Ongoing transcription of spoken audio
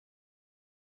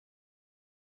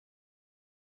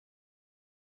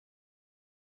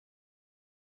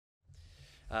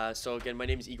So again, my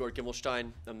name is Igor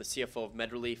Gimelshtein. I'm the CFO of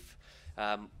MedReleaf.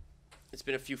 It's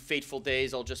been a few fateful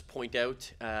days, I'll just point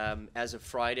out. As of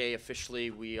Friday,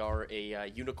 officially, we are a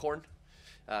unicorn,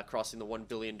 crossing the $1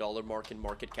 billion mark in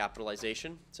market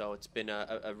capitalization. So it's been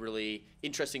a really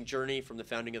interesting journey from the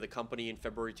founding of the company in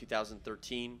February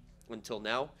 2013 until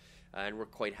now, and we're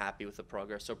quite happy with the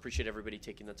progress. So appreciate everybody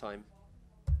taking the time.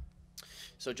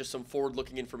 So just some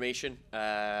forward-looking information.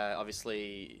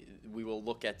 Obviously, we will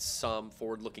look at some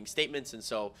forward-looking statements, and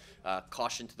so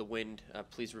caution to the wind.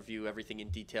 Please review everything in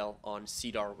detail on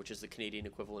SEDAR, which is the Canadian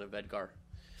equivalent of EDGAR.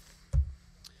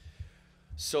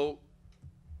 So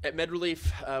at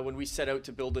MedReleaf, when we set out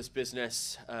to build this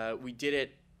business, we did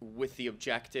it with the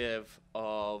objective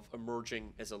of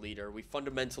emerging as a leader. We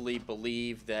fundamentally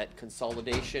believe that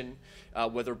consolidation,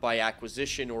 whether by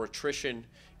acquisition or attrition,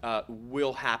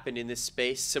 will happen in this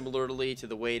space, similarly to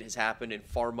the way it has happened in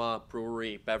pharma,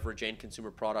 brewery, beverage, and consumer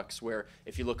products, where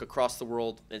if you look across the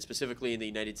world, and specifically in the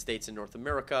United States and North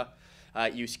America,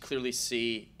 you clearly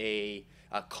see a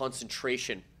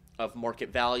concentration of market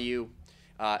value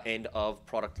and of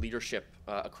product leadership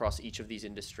across each of these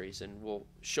industries. And we'll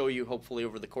show you, hopefully,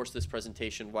 over the course of this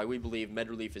presentation, why we believe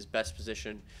MedReleaf is best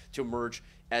positioned to emerge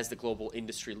as the global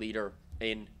industry leader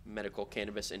in medical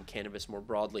cannabis and cannabis more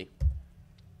broadly.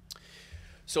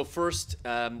 So first,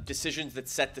 decisions that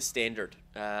set the standard.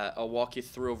 I'll walk you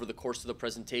through over the course of the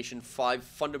presentation 5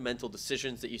 fundamental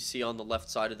decisions that you see on the left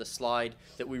side of the slide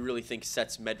that we really think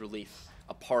sets MedReleaf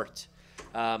apart.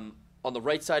 On the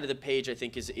right side of the page, I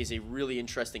think, is a really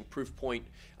interesting proof point.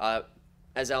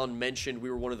 As Alan mentioned, we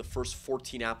were one of the first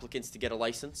 14 applicants to get a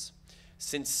license.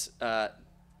 Since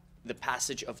the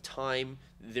passage of time,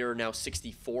 there are now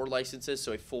 64 licenses,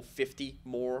 so a full 50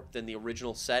 more than the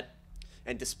original set.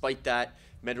 And despite that,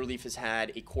 MedReleaf has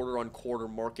had a quarter-on-quarter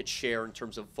market share in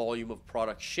terms of volume of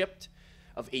product shipped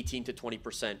of 18 to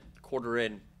 20%, quarter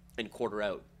in and quarter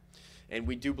out. And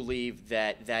we do believe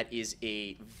that that is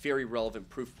a very relevant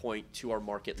proof point to our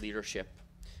market leadership.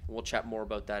 And we'll chat more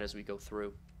about that as we go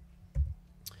through.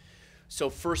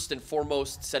 So first and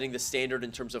foremost, setting the standard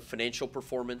in terms of financial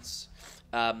performance.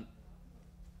 To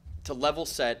level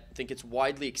set, I think it's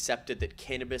widely accepted that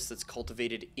cannabis that's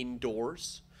cultivated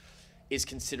indoors is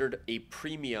considered a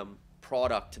premium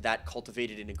product to that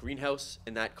cultivated in a greenhouse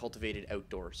and that cultivated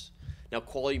outdoors. Now,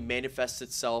 quality manifests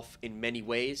itself in many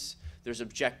ways. There's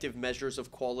objective measures of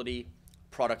quality,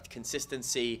 product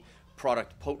consistency,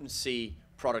 product potency,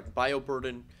 product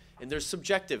bioburden, and there's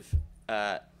subjective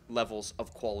levels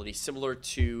of quality, similar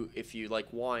to, if you like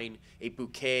wine, a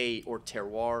bouquet or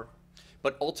terroir.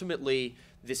 But ultimately,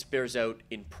 this bears out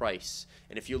in price.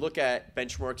 And if you look at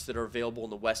benchmarks that are available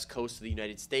on the west coast of the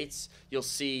United States, you'll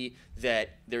see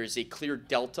that there is a clear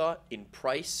delta in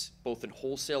price, both in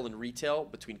wholesale and retail,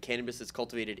 between cannabis that's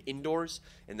cultivated indoors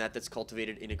and that's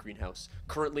cultivated in a greenhouse.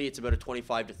 Currently, it's about a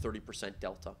 25 to 30%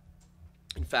 delta.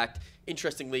 In fact,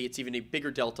 interestingly, it's even a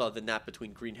bigger delta than that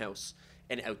between greenhouse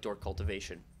and outdoor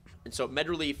cultivation. And so at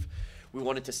MedReleaf, we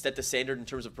wanted to set the standard in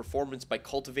terms of performance by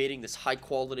cultivating this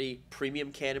high-quality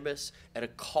premium cannabis at a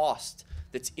cost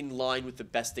that's in line with the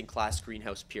best-in-class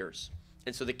greenhouse peers.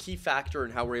 And so the key factor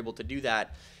in how we're able to do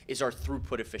that is our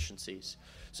throughput efficiencies.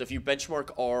 So if you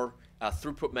benchmark our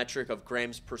throughput metric of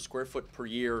grams per square foot per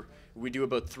year, we do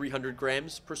about 300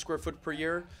 grams per square foot per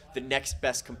year. The next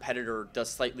best competitor does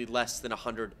slightly less than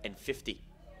 150.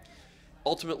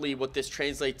 Ultimately, what this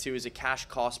translates to is a cash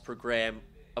cost per gram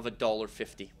of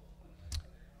 $1.50.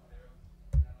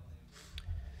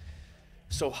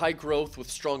 So high growth with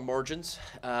strong margins.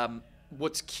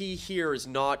 What's key here is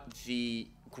not the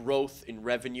growth in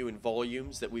revenue and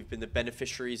volumes that we've been the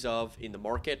beneficiaries of in the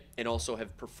market and also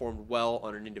have performed well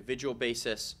on an individual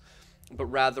basis, but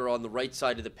rather on the right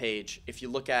side of the page, if you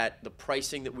look at the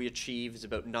pricing that we achieve is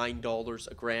about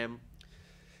 $9 a gram,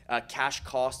 cash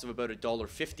cost of about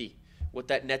 $1.50. What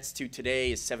that nets to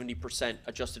today is 70%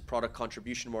 adjusted product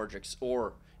contribution margins,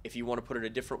 or if you want to put it a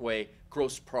different way,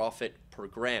 gross profit per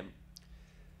gram.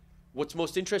 What's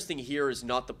most interesting here is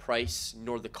not the price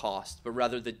nor the cost, but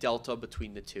rather the delta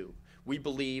between the two. We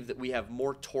believe that we have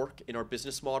more torque in our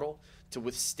business model to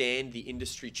withstand the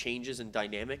industry changes and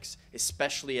dynamics,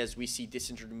 especially as we see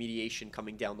disintermediation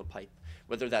coming down the pipe.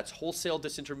 Whether that's wholesale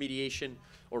disintermediation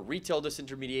or retail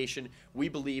disintermediation, we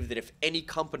believe that if any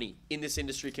company in this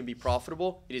industry can be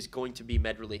profitable, it is going to be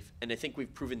MedReleaf. And I think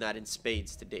we've proven that in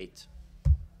spades to date.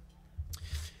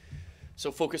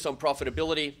 So focus on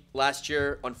profitability. Last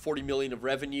year, on $40 million of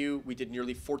revenue, we did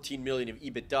nearly $14 million of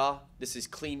EBITDA. This is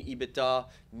clean EBITDA,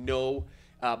 no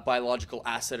biological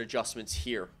asset adjustments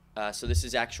here. So this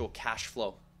is actual cash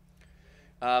flow.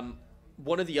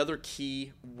 One of the other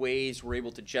key ways we're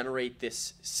able to generate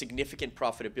this significant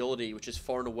profitability, which is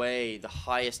far and away the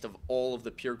highest of all of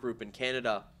the peer group in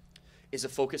Canada, is a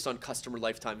focus on customer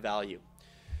lifetime value.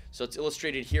 So it's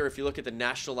illustrated here. If you look at the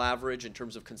national average in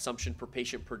terms of consumption per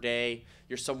patient per day,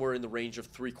 you're somewhere in the range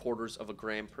of 3/4 of a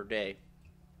gram per day.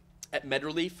 At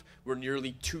MedReleaf, we're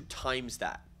nearly 2 times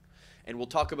that. And we'll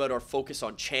talk about our focus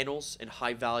on channels and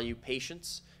high-value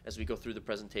patients as we go through the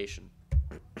presentation.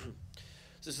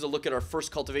 So this is a look at our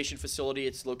first cultivation facility.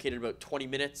 It's located about 20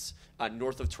 minutes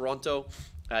north of Toronto.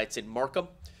 It's in Markham,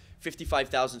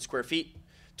 55,000 square feet,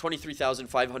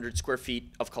 23,500 square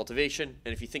feet of cultivation.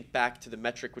 And if you think back to the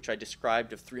metric which I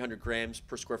described of 300 grams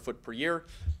per square foot per year,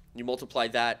 you multiply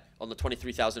that on the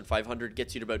 23,500,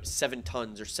 gets you to about 7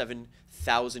 tons or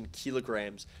 7,000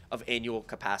 kilograms of annual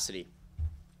capacity.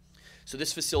 So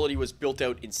this facility was built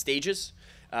out in stages.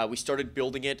 We started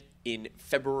building it in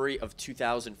February of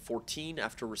 2014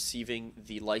 after receiving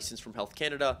the license from Health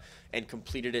Canada, and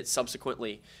completed it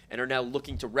subsequently, and are now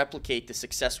looking to replicate the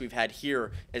success we've had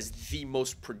here as the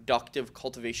most productive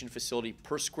cultivation facility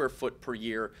per square foot per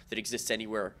year that exists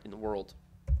anywhere in the world.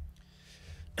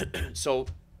 So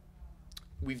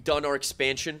we've done our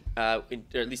expansion, or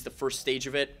at least the first stage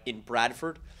of it, in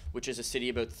Bradford, which is a city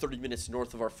about 30 minutes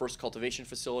north of our first cultivation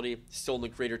facility, still in the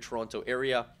Greater Toronto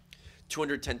area.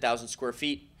 210,000 square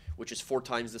feet, which is 4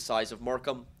 times the size of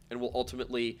Markham, and will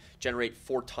ultimately generate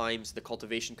 4 times the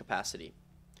cultivation capacity.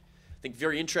 I think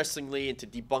very interestingly, and to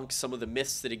debunk some of the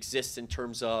myths that exist in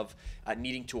terms of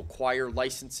needing to acquire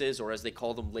licenses, or as they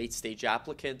call them, late-stage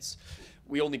applicants,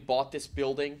 we only bought this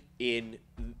building in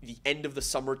the end of the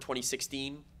summer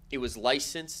 2016. It was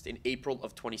licensed in April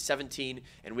of 2017,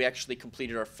 and we actually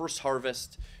completed our first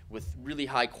harvest with really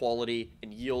high quality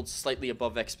and yields slightly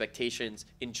above expectations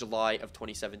in July of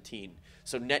 2017.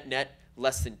 So net,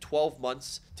 less than 12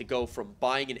 months to go from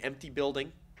buying an empty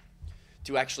building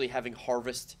to actually having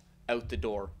harvest out the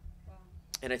door.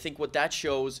 And I think what that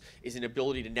shows is an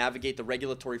ability to navigate the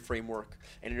regulatory framework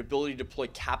and an ability to deploy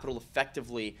capital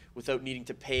effectively without needing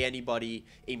to pay anybody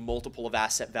a multiple of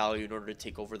asset value in order to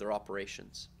take over their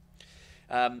operations.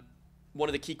 One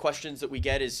of the key questions that we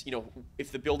get is,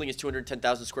 if the building is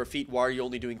 210,000 square feet, why are you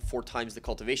only doing 4 times the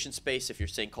cultivation space if you're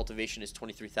saying cultivation is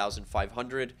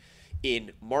 23,500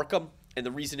 in Markham? And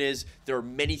the reason is there are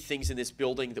many things in this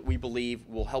building that we believe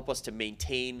will help us to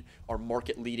maintain our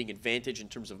market-leading advantage in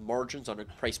terms of margins on a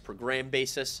price per gram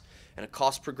basis and a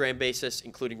cost per gram basis,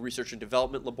 including research and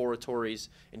development laboratories,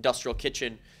 industrial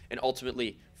kitchen, and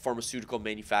ultimately pharmaceutical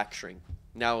manufacturing.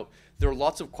 Now, there are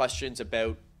lots of questions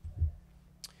about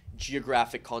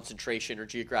geographic concentration or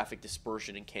geographic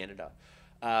dispersion in Canada.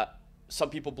 Some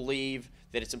people believe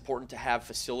that it's important to have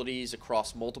facilities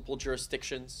across multiple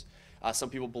jurisdictions.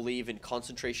 Some people believe in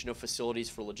concentration of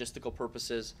facilities for logistical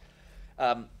purposes.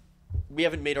 We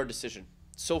haven't made our decision.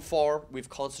 So far, we've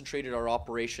concentrated our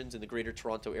operations in the Greater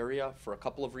Toronto area for a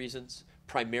couple of reasons.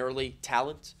 Primarily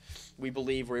talent. We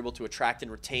believe we're able to attract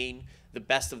and retain the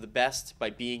best of the best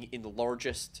by being in the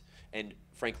largest and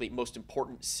frankly most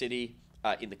important city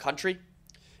in the country.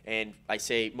 And I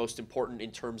say most important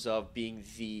in terms of being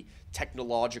the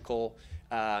technological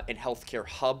and healthcare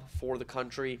hub for the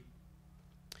country.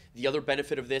 The other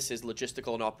benefit of this is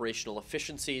logistical and operational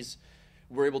efficiencies.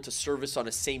 We're able to service on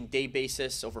a same-day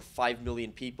basis over 5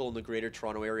 million people in the Greater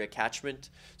Toronto Area catchment.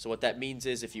 So what that means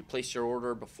is if you place your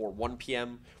order before 1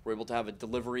 p.m., we're able to have a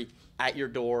delivery at your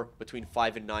door between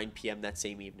 5 and 9 p.m. that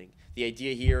same evening. The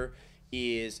idea here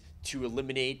is to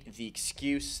eliminate the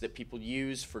excuse that people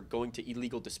use for going to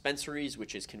illegal dispensaries,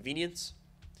 which is convenience.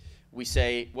 We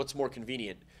say, what's more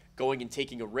convenient? Going and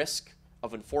taking a risk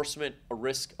of enforcement, a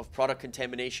risk of product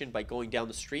contamination by going down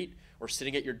the street, or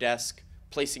sitting at your desk,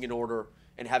 placing an order,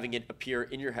 and having it appear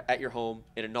at your home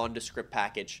in a nondescript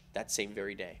package that same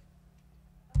very day.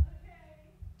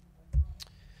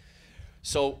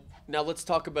 So now let's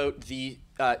talk about the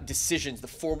decisions, the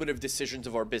formative decisions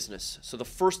of our business. So the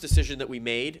first decision that we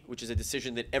made, which is a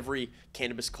decision that every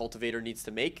cannabis cultivator needs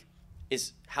to make,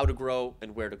 is how to grow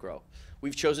and where to grow.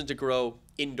 We've chosen to grow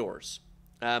indoors.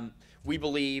 We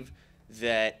believe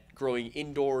that growing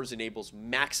indoors enables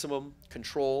maximum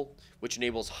control, which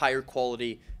enables higher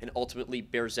quality and ultimately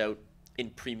bears out in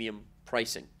premium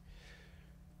pricing.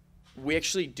 We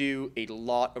actually do a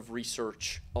lot of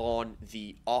research on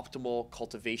the optimal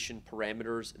cultivation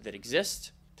parameters that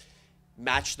exist,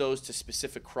 match those to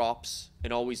specific crops,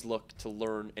 and always look to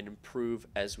learn and improve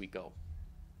as we go.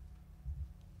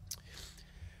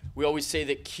 We always say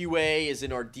that QA is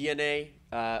in our DNA.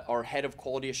 Our head of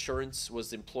quality assurance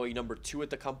was employee number 2 at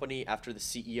the company after the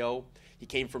CEO. He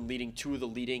came from leading two of the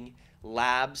leading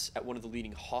labs at one of the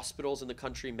leading hospitals in the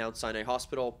country, Mount Sinai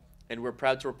Hospital. And we're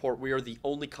proud to report we are the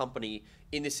only company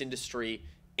in this industry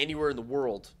anywhere in the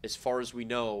world, as far as we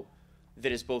know,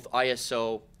 that is both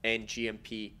ISO and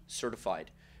GMP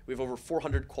certified. We have over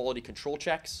 400 quality control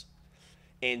checks,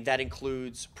 and that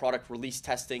includes product release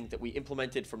testing that we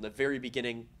implemented from the very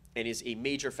beginning and is a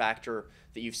major factor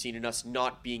that you've seen in us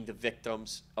not being the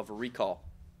victims of a recall.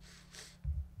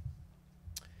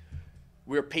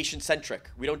 We're patient-centric.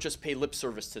 We don't just pay lip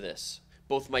service to this.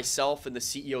 Both myself and the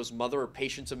CEO's mother are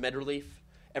patients of MedReleaf.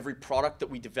 Every product that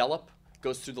we develop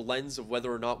goes through the lens of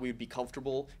whether or not we would be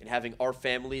comfortable in having our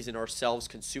families and ourselves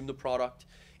consume the product,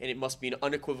 and it must be an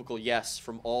unequivocal yes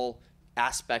from all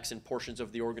aspects and portions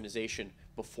of the organization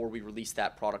before we release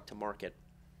that product to market.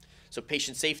 So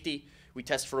patient safety, we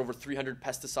test for over 300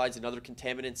 pesticides and other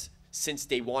contaminants since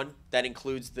day one. That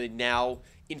includes the now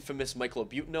infamous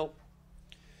myclobutanil.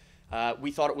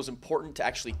 We thought it was important to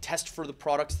actually test for the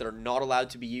products that are not allowed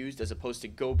to be used, as opposed to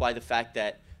go by the fact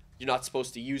that you're not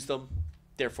supposed to use them.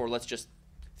 Therefore, let's just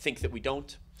think that we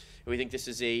don't. And we think this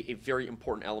is a very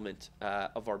important element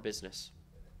of our business.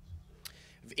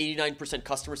 We have 89%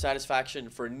 customer satisfaction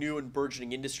for a new and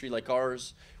burgeoning industry like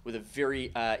ours, with a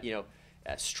very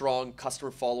strong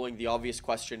customer following. The obvious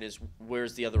question is,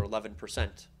 where's the other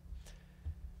 11%?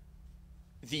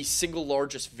 The single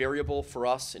largest variable for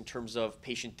us in terms of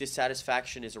patient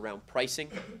dissatisfaction is around pricing.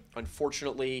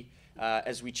 Unfortunately,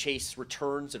 as we chase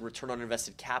returns and return on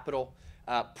invested capital,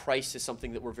 price is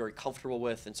something that we're very comfortable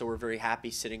with, and so we're very happy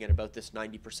sitting at about this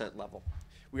 90% level.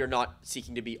 We are not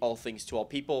seeking to be all things to all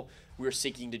people. We are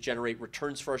seeking to generate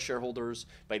returns for our shareholders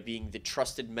by being the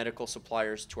trusted medical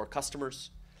suppliers to our customers,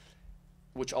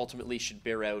 which ultimately should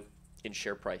bear out in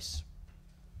share price.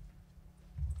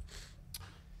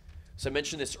 So I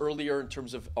mentioned this earlier in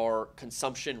terms of our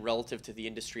consumption relative to the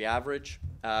industry average.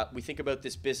 We think about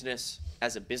this business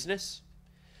as a business.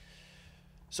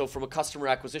 So from a customer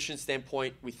acquisition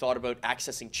standpoint, we thought about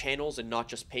accessing channels and not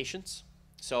just patients.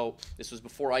 So this was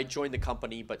before I joined the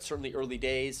company, but certainly early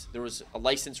days. There was a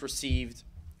license received,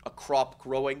 a crop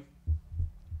growing,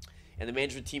 and the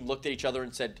management team looked at each other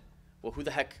and said, well, who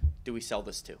the heck do we sell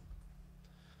this to?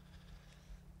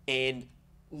 And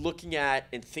looking at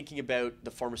and thinking about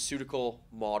the pharmaceutical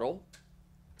model,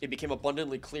 it became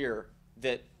abundantly clear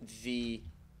that the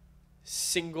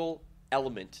single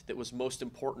element that was most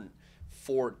important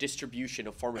for distribution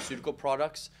of pharmaceutical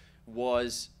products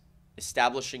was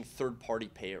establishing third-party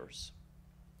payers.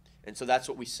 And so that's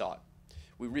what we sought.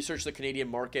 We researched the Canadian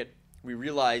market. We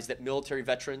realized that military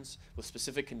veterans with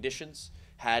specific conditions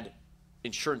had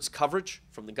insurance coverage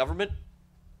from the government,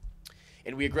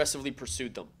 and we aggressively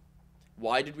pursued them.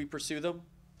 Why did we pursue them?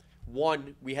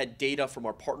 One, we had data from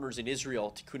our partners in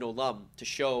Israel, Tikkun Olam, to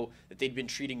show that they'd been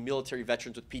treating military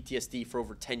veterans with PTSD for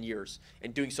over 10 years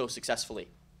and doing so successfully.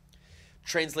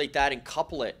 Translate that and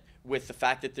couple it with the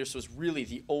fact that this was really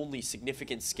the only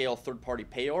significant scale third-party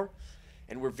payer,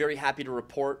 and we're very happy to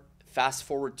report, fast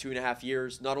forward 2.5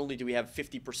 years, not only do we have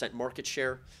 50% market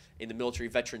share in the military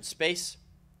veteran space,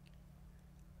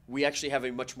 we actually have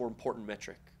a much more important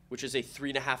metric, which is a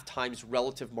 3.5 times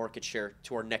relative market share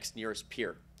to our next nearest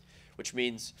peer, which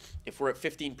means if we're at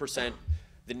 15%,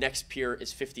 the next peer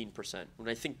is 15%. When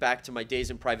I think back to my days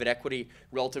in private equity,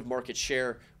 relative market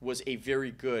share was a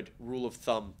very good rule of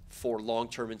thumb for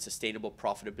long-term and sustainable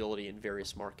profitability in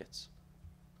various markets.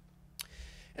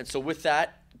 And so with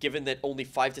that, given that only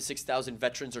 5,000 to 6,000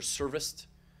 veterans are serviced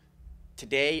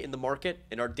today in the market,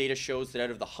 and our data shows that out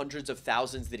of the hundreds of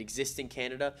thousands that exist in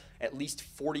Canada, at least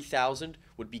 40,000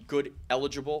 would be good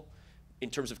eligible in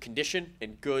terms of condition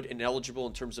and good and eligible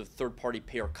in terms of third-party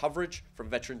payer coverage from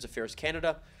Veterans Affairs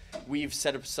Canada. We've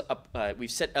set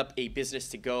up a business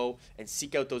to go and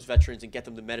seek out those veterans and get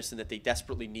them the medicine that they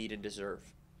desperately need and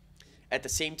deserve. At the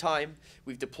same time,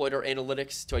 we've deployed our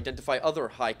analytics to identify other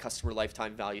high customer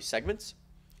lifetime value segments.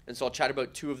 And so I'll chat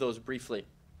about two of those briefly.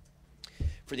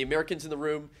 For the Americans in the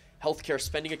room, healthcare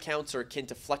spending accounts are akin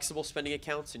to flexible spending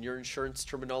accounts in your insurance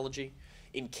terminology.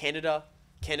 In Canada,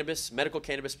 cannabis, medical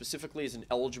cannabis specifically, is an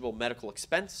eligible medical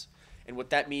expense. And what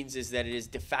that means is that it is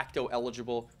de facto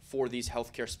eligible for these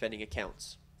healthcare spending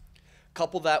accounts.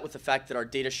 Couple that with the fact that our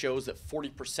data shows that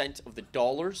 40% of the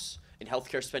dollars in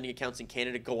healthcare spending accounts in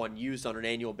Canada go unused on an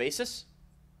annual basis.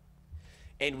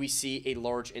 And we see a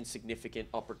large and significant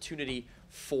opportunity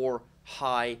for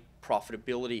high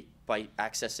profitability by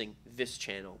accessing this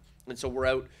channel. And so we're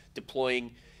out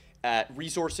deploying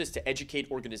resources to educate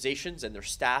organizations and their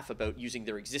staff about using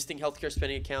their existing healthcare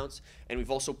spending accounts. And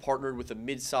we've also partnered with a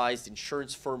mid-sized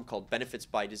insurance firm called Benefits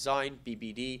by Design,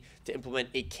 BBD, to implement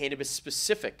a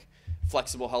cannabis-specific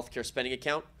flexible healthcare spending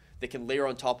account that can layer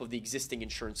on top of the existing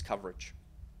insurance coverage.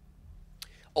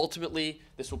 Ultimately,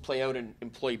 this will play out in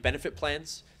employee benefit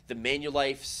plans. The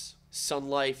Manulifes, Sun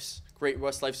Lifes, Great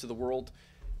West Lifes of the world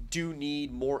do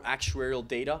need more actuarial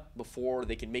data before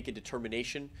they can make a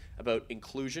determination about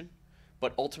inclusion.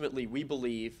 But ultimately, we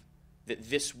believe that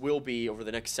this will be, over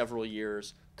the next several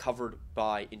years, covered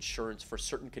by insurance for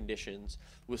certain conditions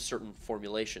with certain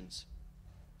formulations.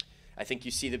 I think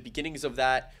you see the beginnings of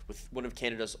that with one of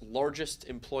Canada's largest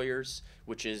employers,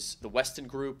 which is the Weston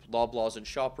Group, Loblaws and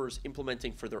Shoppers,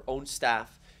 implementing for their own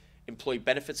staff employee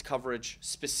benefits coverage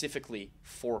specifically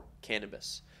for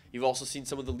cannabis. You've also seen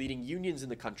some of the leading unions in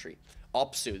the country,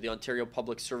 OPSU, the Ontario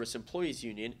Public Service Employees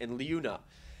Union, and LIUNA,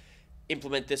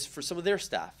 implement this for some of their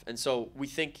staff. And so we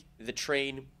think the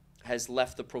train has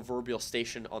left the proverbial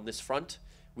station on this front.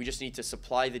 We just need to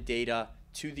supply the data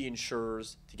to the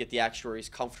insurers to get the actuaries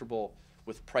comfortable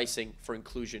with pricing for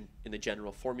inclusion in the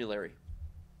general formulary.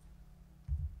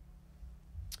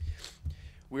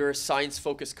 We're a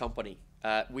science-focused company.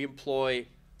 We employ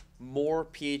more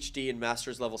PhD and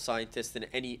master's level scientists than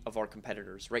any of our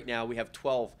competitors. Right now, we have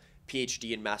 12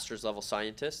 PhD and master's level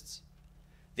scientists.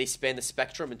 They span the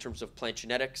spectrum in terms of plant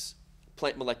genetics,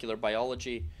 plant molecular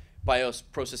biology,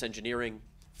 bioprocess engineering,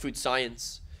 food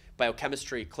science,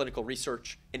 biochemistry, clinical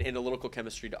research, and analytical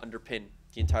chemistry to underpin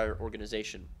the entire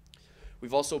organization.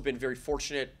 We've also been very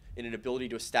fortunate in an ability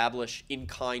to establish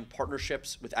in-kind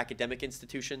partnerships with academic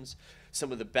institutions,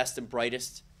 some of the best and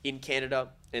brightest in Canada,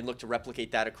 and look to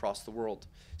replicate that across the world.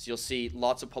 So you'll see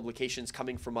lots of publications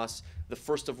coming from us, the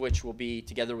first of which will be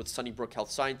together with Sunnybrook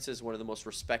Health Sciences, one of the most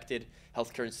respected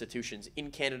healthcare institutions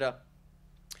in Canada,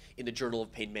 in the Journal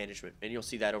of Pain Management, and you'll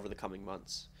see that over the coming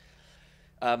months.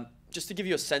 Just to give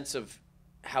you a sense of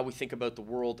how we think about the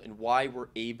world and why we're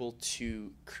able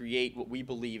to create what we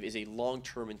believe is a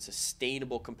long-term and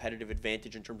sustainable competitive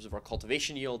advantage in terms of our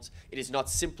cultivation yields. It is not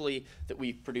simply that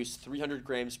we produce 300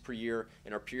 grams per year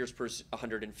and our peers produce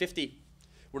 150.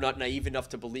 We're not naive enough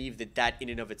to believe that that in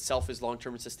and of itself is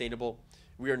long-term and sustainable.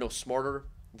 We are no smarter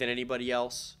than anybody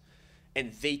else,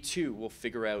 and they too will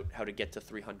figure out how to get to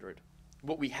 300.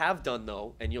 What we have done,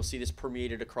 though, and you'll see this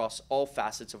permeated across all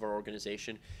facets of our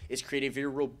organization, is create a very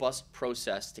robust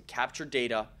process to capture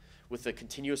data with a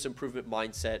continuous improvement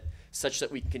mindset such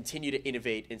that we can continue to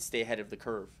innovate and stay ahead of the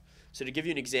curve. So to give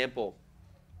you an example,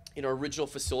 in our original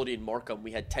facility in Markham,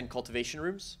 we had 10 cultivation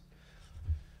rooms.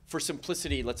 For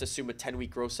simplicity, let's assume a 10-week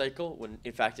grow cycle, when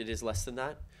in fact it is less than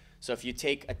that. So if you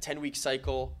take a 10-week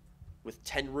cycle with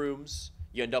 10 rooms,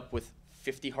 you end up with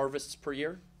 50 harvests per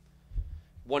year.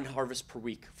 1 harvest per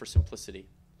week for simplicity.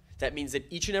 That means that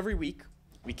each and every week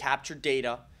we capture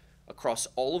data across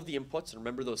all of the inputs. And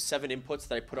remember those 7 inputs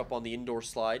that I put up on the indoor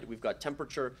slide. We've got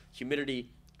temperature, humidity,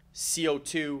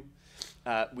 CO2,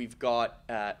 we've got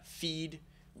feed,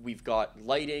 we've got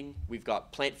lighting, we've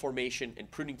got plant formation, and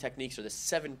pruning techniques are the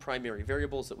 7 primary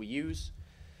variables that we use.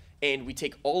 And we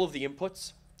take all of the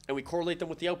inputs and we correlate them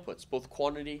with the outputs, both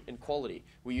quantity and quality.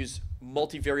 We use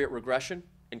multivariate regression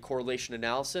and correlation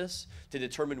analysis to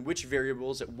determine which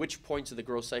variables at which points of the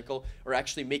growth cycle are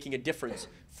actually making a difference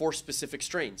for specific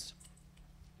strains.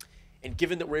 And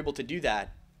given that we're able to do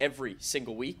that every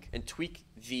single week and tweak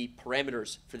the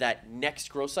parameters for that next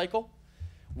growth cycle,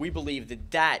 we believe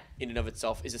that that in and of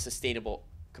itself is a sustainable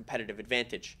competitive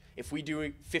advantage. If we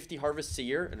do 50 harvests a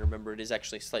year, and remember it is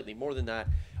actually slightly more than that,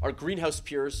 our greenhouse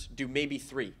peers do maybe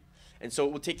 3. And so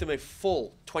it will take them a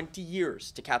full 20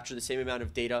 years to capture the same amount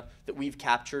of data that we've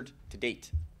captured to date.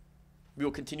 We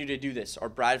will continue to do this. Our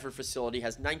Bradford facility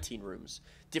has 19 rooms,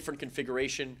 different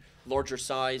configuration, larger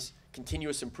size,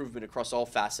 continuous improvement across all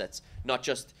facets, not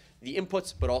just the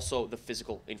inputs, but also the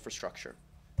physical infrastructure.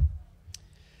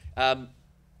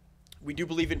 We do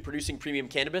believe in producing premium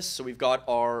cannabis, so we've got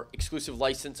our exclusive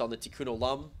license on the Ticuno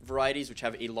Lum varieties, which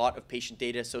have a lot of patient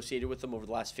data associated with them over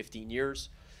the last 15 years.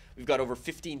 We've got over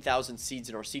 15,000 seeds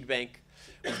in our seed bank.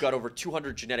 We've got over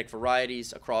 200 genetic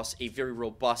varieties across a very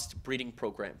robust breeding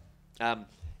program.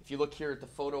 If you look here at the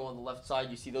photo on the left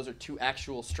side, you see those are 2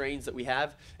 actual strains that we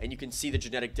have, and you can see the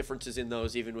genetic differences in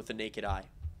those even with the naked eye.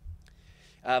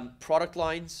 Product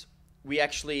lines, we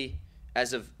actually,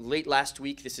 as of late last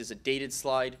week, this is a dated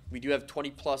slide, we do have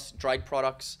 20+ dried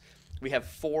products. We have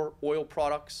 4 oil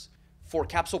products, 4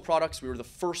 capsule products. We were the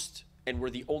first and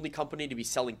we're the only company to be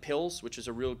selling pills, which is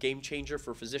a real game changer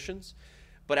for physicians.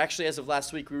 But actually, as of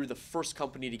last week, we were the first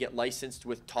company to get licensed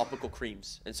with topical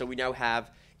creams. And so we now have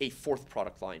a 4th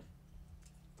product line.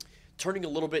 Turning a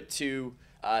little bit to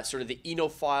sort of the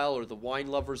enophile or the wine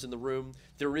lovers in the room,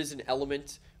 there is an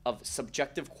element of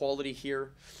subjective quality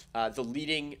here. The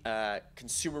leading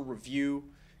consumer review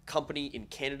company in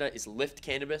Canada is Lift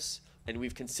Cannabis, and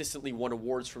we've consistently won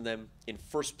awards from them in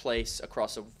first place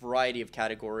across a variety of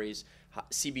categories,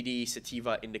 CBD,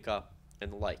 sativa, indica,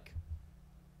 and the like.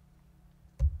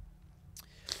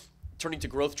 Turning to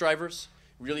growth drivers,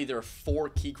 really there are 4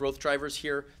 key growth drivers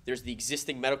here. There's the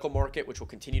existing medical market, which will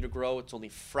continue to grow. It's only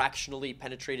fractionally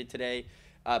penetrated today,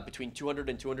 between 200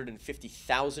 and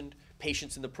 250,000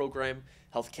 patients in the program.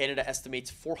 Health Canada estimates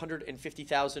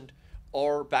 450,000.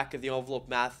 Our back-of-the-envelope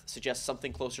math suggests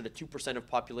something closer to 2% of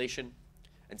population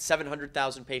and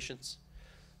 700,000 patients.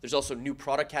 There's also new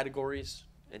product categories,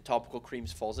 and topical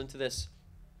creams falls into this.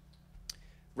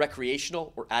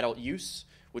 Recreational or adult use,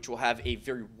 which will have a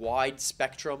very wide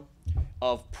spectrum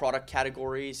of product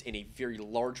categories in a very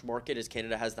large market, as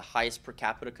Canada has the highest per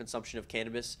capita consumption of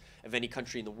cannabis of any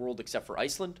country in the world except for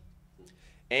Iceland.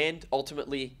 And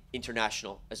ultimately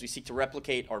international, as we seek to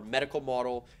replicate our medical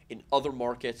model in other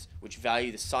markets which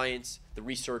value the science, the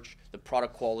research, the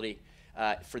product quality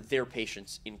for their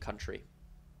patients in country.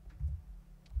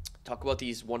 Talk about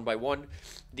these one by one.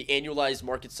 The annualized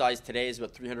market size today is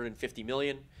about 350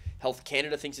 million. Health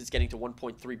Canada thinks it's getting to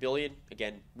 1.3 billion.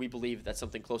 Again, we believe that's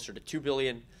something closer to 2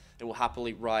 billion, and we'll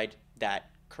happily ride that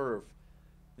curve.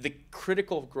 The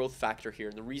critical growth factor here,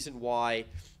 and the reason why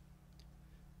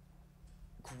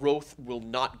growth will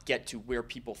not get to where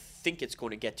people think it's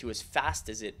going to get to as fast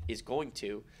as it is going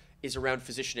to, is around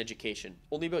physician education.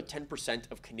 Only about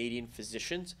 10% of Canadian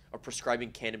physicians are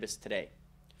prescribing cannabis today.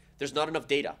 There's not enough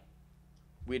data.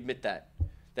 We admit that.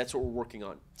 That's what we're working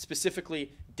on.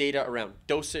 Specifically, data around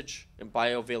dosage and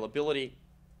bioavailability,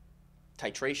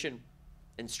 titration,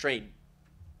 and strain.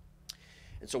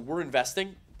 And so we're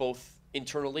investing both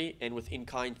internally and with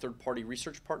in-kind third-party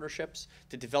research partnerships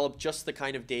to develop just the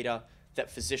kind of data that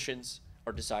physicians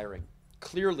are desiring.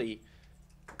 Clearly,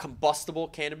 combustible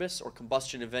cannabis or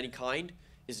combustion of any kind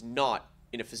is not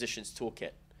in a physician's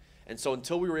toolkit. And so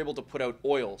until we were able to put out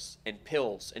oils and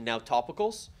pills and now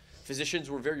topicals, physicians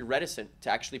were very reticent to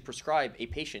actually prescribe a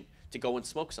patient to go and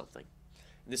smoke something.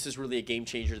 And this is really a game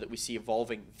changer that we see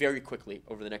evolving very quickly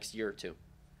over the next year or two.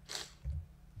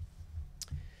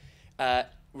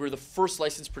 We're the first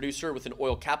licensed producer with an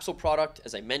oil capsule product,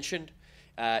 as I mentioned.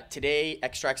 Today,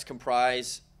 extracts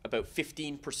comprise about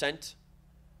 15%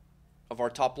 of our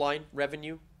top line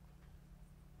revenue.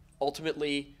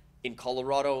 Ultimately, in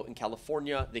Colorado and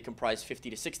California, they comprise 50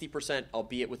 to 60%,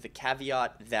 albeit with the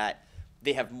caveat that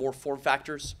they have more form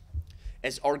factors.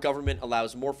 As our government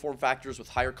allows more form factors with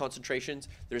higher concentrations,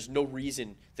 there's no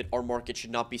reason that our market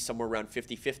should not be somewhere around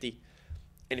 50-50.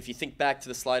 And if you think back to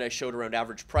the slide I showed around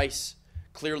average price,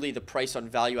 clearly the price on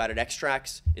value-added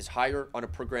extracts is higher on a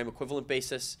per gram equivalent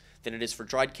basis than it is for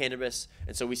dried cannabis.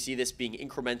 And so we see this being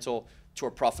incremental to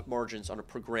our profit margins on a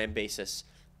per gram basis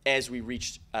as we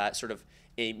reach sort of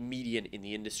a median in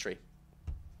the industry.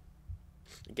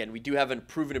 Again, we do have a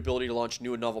proven ability to launch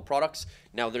new and novel products.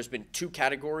 Now, there's been 2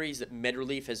 categories that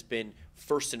MedReleaf has been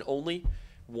first and only.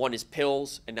 One is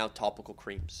pills and now topical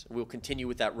creams. We'll continue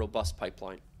with that robust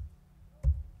pipeline.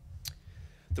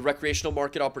 The recreational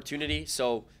market opportunity.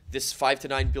 So this $5 to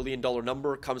 $9 billion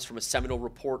number comes from a seminal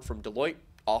report from Deloitte,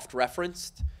 oft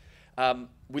referenced.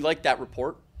 We like that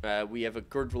report. We have a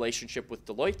good relationship with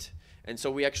Deloitte. And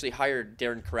so we actually hired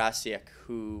Darren Karasiak,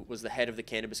 who was the head of the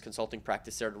cannabis consulting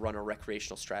practice there, to run our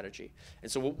recreational strategy.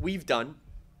 And so what we've done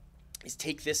is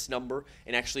take this number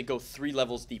and actually go 3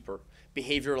 levels deeper: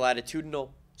 behavioral, attitudinal,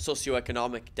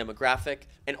 socioeconomic, demographic,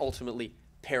 and ultimately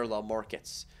parallel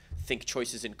markets. Think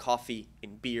choices in coffee,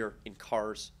 in beer, in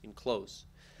cars, in clothes.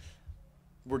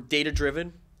 We're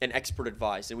data-driven and expert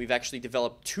advised, and we've actually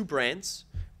developed 2 brands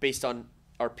based on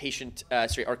our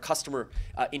customer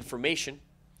information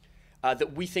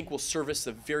that we think will service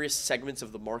the various segments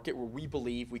of the market where we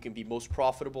believe we can be most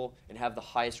profitable and have the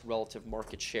highest relative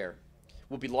market share.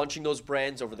 We'll be launching those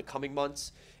brands over the coming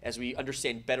months as we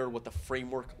understand better what the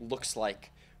framework looks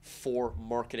like for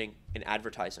marketing and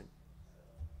advertising.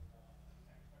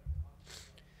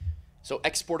 So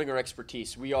exporting our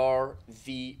expertise. We are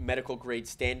the medical grade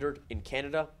standard in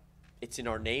Canada. It's in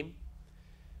our name.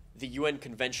 The UN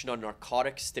Convention on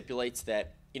Narcotics stipulates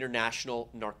that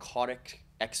international narcotic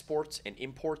exports and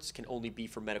imports can only be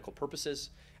for medical purposes.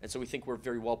 And so we think we're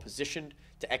very well positioned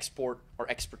to export our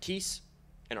expertise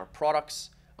and our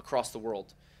products across the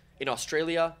world. In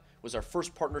Australia was our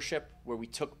first partnership where we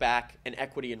took back an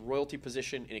equity and royalty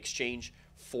position in exchange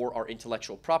for our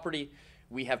intellectual property.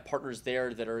 We have partners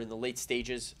there that are in the late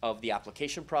stages of the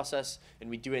application process, and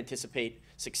we do anticipate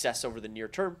success over the near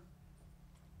term.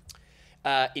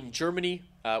 In Germany,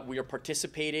 we are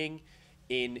participating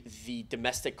in the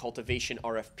domestic cultivation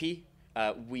RFP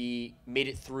We made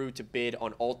it through to bid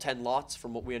on all 10 lots.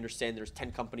 From what we understand, there's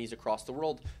 10 companies across the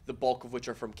world, the bulk of which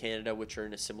are from Canada, which are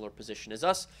in a similar position as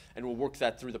us, and we'll work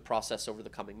that through the process over the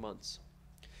coming months.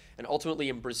 And ultimately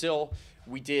in Brazil,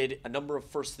 we did a number of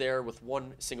firsts there with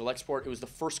one single export. It was the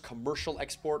first commercial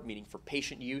export, meaning for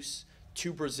patient use,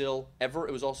 to Brazil ever.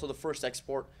 It was also the first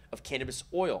export of cannabis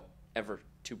oil ever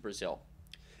to Brazil.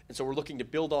 And so we're looking to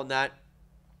build on that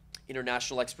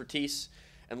international expertise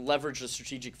and leverage the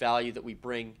strategic value that we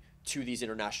bring to these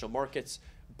international markets,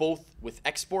 both with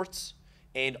exports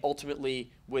and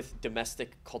ultimately with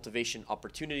domestic cultivation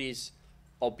opportunities,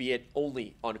 albeit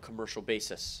only on a commercial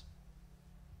basis.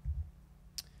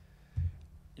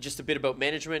 Just a bit about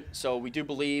management. So we do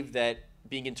believe that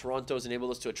being in Toronto has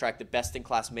enabled us to attract the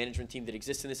best-in-class management team that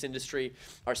exists in this industry.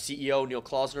 Our CEO, Neil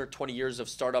Klausner, 20 years of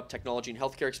startup technology and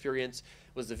healthcare experience,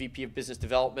 was the VP of Business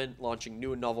Development, launching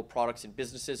new and novel products and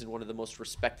businesses in one of the most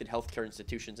respected healthcare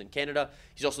institutions in Canada.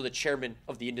 He's also the chairman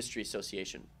of the Industry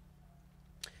Association.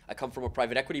 I come from a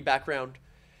private equity background,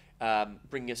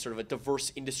 bringing a sort of a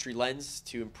diverse industry lens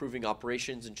to improving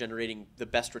operations and generating the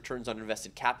best returns on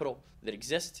invested capital that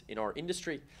exist in our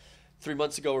industry. 3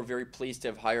 months ago, we're very pleased to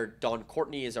have hired Don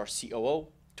Courtney as our COO,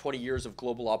 20 years of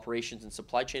global operations and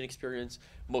supply chain experience.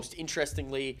 Most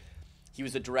interestingly, he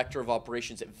was the director of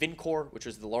operations at Vincor, which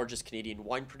was the largest Canadian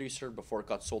wine producer before it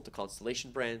got sold to Constellation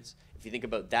Brands. If you think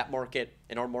about that market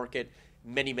and our market,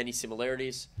 many, many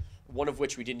similarities, one of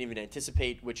which we didn't even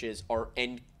anticipate, which is our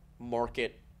end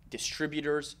market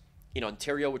distributors in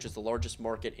Ontario, which is the largest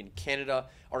market in Canada,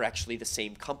 are actually the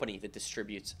same company that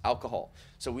distributes alcohol.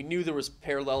 So we knew there was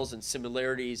parallels and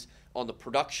similarities on the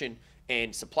production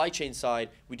and supply chain side.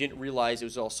 We didn't realize it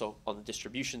was also on the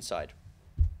distribution side.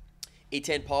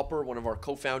 Eitan Popper, one of our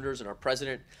co-founders and our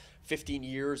president, 15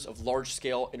 years of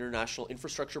large-scale international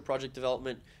infrastructure project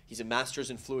development. He's a master's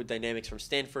in fluid dynamics from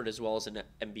Stanford as well as an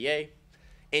MBA.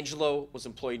 Angelo was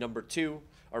employee number 2,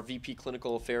 our VP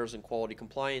Clinical Affairs and Quality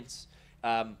Compliance.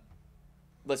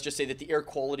 Let's just say that the air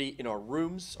quality in our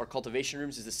rooms, our cultivation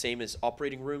rooms, is the same as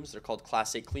operating rooms. They're called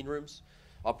Class A clean rooms,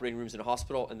 operating rooms in a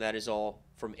hospital, and that is all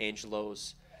from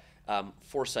Angelo's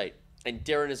foresight. And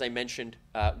Darren, as I mentioned,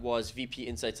 was VP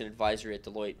Insights and Advisory at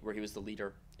Deloitte, where he was the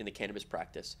leader in the cannabis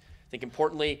practice. I think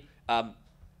importantly,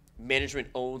 management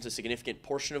owns a significant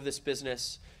portion of this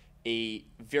business. A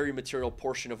very material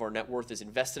portion of our net worth is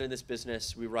invested in this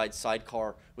business. We ride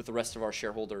sidecar with the rest of our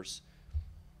shareholders.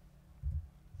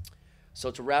 So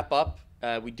to wrap up,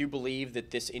 we do believe that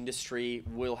this industry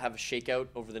will have a shakeout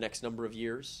over the next number of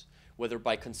years, whether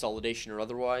by consolidation or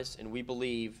otherwise, and we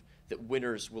believe that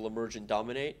winners will emerge and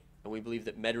dominate, and we believe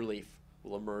that MedReleaf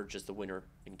will emerge as the winner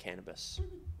in cannabis.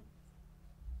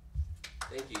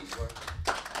 Thank you, Igor.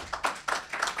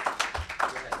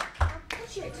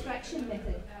 What's your extraction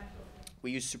method?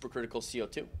 We use supercritical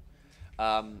CO2.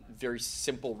 Very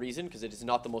simple reason, because it is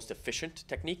not the most efficient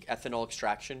technique. Ethanol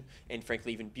extraction and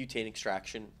frankly even butane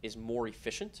extraction is more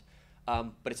efficient,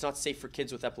 but it's not safe for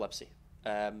kids with epilepsy.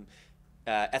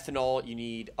 Ethanol, you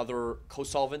need other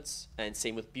co-solvents, and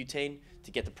same with butane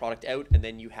to get the product out, and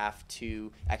then you have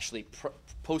to actually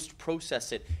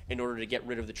post-process it in order to get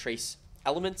rid of the trace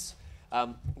elements.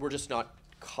 We're just not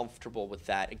comfortable with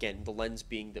that. Again, the lens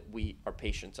being that we are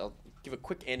patients. I'll give a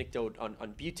quick anecdote on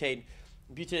butane.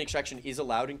 Butane extraction is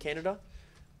allowed in Canada,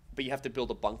 but you have to build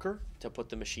a bunker to put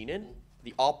the machine in.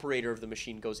 The operator of the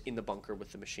machine goes in the bunker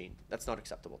with the machine. That's not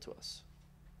acceptable to us.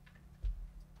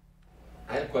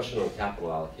 I had a question on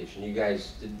capital allocation. You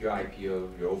guys did your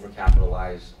IPO, you're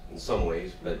overcapitalized in some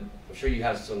ways, but I'm sure you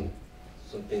have some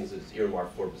things that's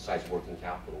earmarked for besides working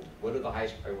capital. What are the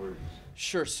highest priorities?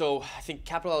 Sure. So I think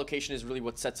capital allocation is really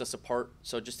what sets us apart.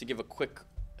 So just to give a quick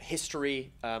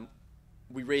history,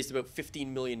 we raised about $15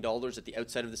 million at the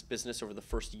outset of this business over the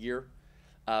first year.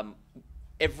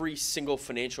 Every single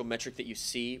financial metric that you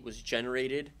see was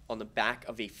generated on the back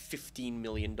of a $15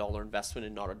 million investment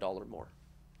and not a dollar more.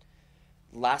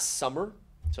 Last summer,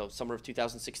 so summer of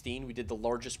 2016, we did the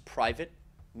largest private,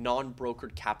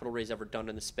 non-brokered capital raise ever done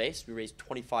in the space. We raised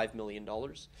 $25 million.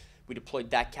 We deployed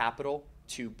that capital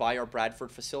to buy our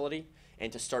Bradford facility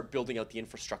and to start building out the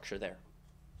infrastructure there.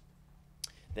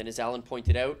 Then, as Alan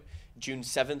pointed out, June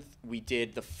 7th, we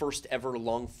did the first ever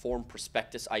long-form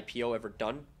prospectus IPO ever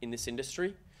done in this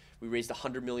industry. We raised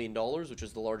 $100 million, which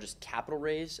was the largest capital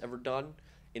raise ever done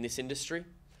in this industry.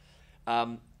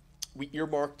 We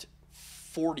earmarked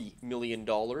 $40 million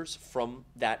from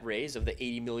that raise of the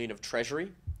 $80 million of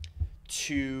treasury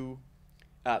to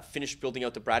finish building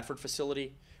out the Bradford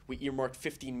facility. We earmarked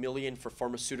 $15 million for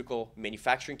pharmaceutical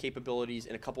manufacturing capabilities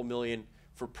and a couple million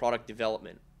for product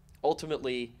development.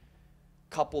 Ultimately,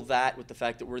 Couple that with the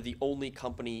fact that we're the only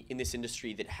company in this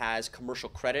industry that has commercial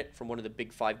credit from one of the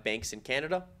big 5 banks in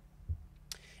Canada.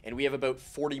 And we have about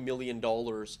 $40 million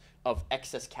of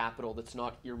excess capital that's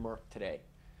not earmarked today.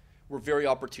 We're very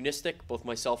opportunistic. Both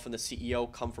myself and the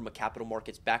CEO come from a capital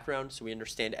markets background, so we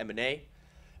understand M&A.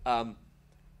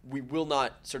 We will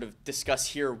not sort of discuss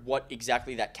here what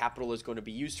exactly that capital is going to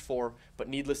be used for, but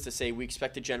needless to say, we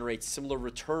expect to generate similar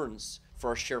returns for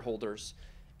our shareholders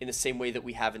in the same way that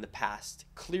we have in the past.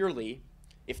 Clearly,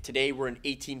 if today we're an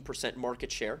 18%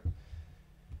 market share,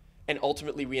 and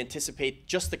ultimately we anticipate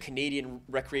just the Canadian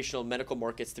recreational medical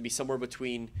markets to be somewhere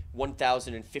between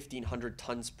 1,000 and 1,500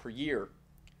 tons per year,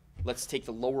 let's take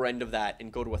the lower end of that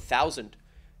and go to 1,000.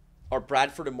 Our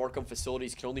Bradford and Markham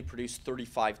facilities can only produce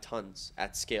 35 tons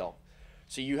at scale.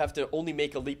 So you have to only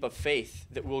make a leap of faith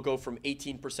that we'll go from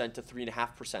 18% to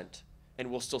 3.5%,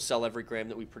 and we'll still sell every gram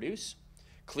that we produce.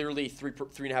 Clearly,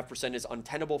 3.5% is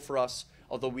untenable for us,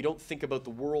 although we don't think about the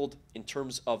world in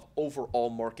terms of overall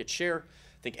market share.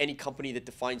 I think any company that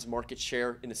defines market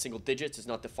share in the single digits is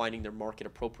not defining their market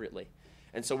appropriately.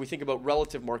 And so we think about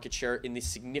relative market share in the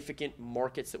significant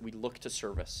markets that we look to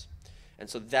service. And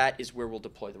so that is where we'll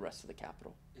deploy the rest of the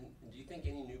capital. And do you think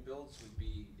any new builds would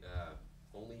be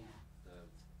only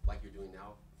like you're doing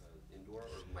now, indoor,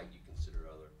 or might you consider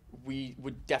other? We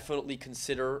would definitely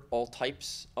consider all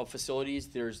types of facilities.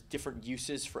 There's different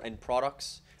uses for end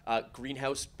products.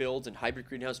 Greenhouse builds and hybrid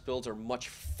greenhouse builds are much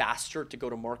faster to go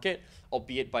to market,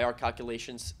 albeit by our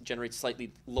calculations generate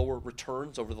slightly lower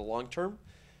returns over the long term.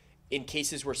 In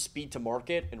cases where speed to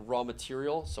market and raw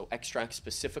material, so extract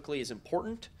specifically, is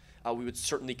important, we would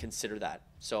certainly consider that.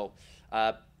 So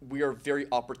we are very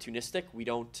opportunistic. We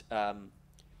don't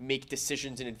make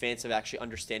decisions in advance of actually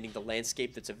understanding the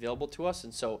landscape that's available to us,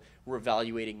 and so we're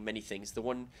evaluating many things. The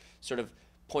one sort of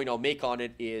point I'll make on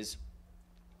it is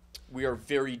we are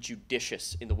very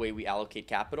judicious in the way we allocate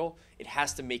capital. It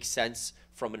has to make sense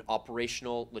from an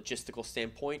operational, logistical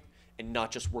standpoint and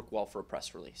not just work well for a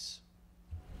press release.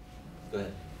 Go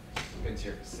ahead. Been to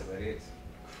your facility. It's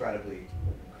incredibly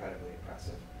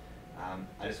impressive.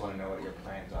 I just want to know what your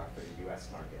plans are for the U.S.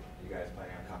 market. Are you guys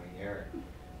planning on coming here?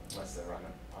 What's the run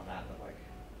on that look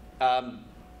like?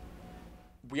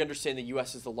 We understand the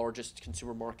U.S. is the largest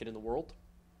consumer market in the world.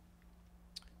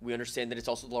 We understand that it's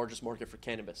also the largest market for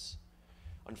cannabis.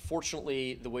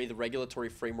 Unfortunately, the way the regulatory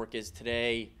framework is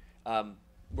today,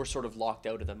 we're sort of locked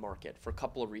out of the market for a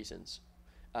couple of reasons.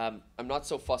 I'm not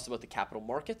so fussed about the capital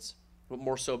markets, but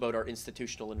more so about our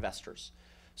institutional investors.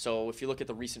 So if you look at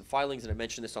the recent filings, and I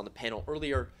mentioned this on the panel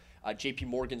earlier, JP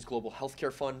Morgan's Global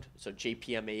Healthcare Fund, so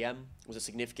JPMAM, was a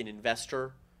significant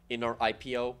investor in our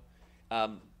IPO.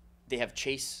 They have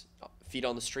Chase, feet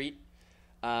on the street,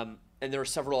 and there are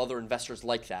several other investors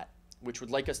like that, which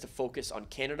would like us to focus on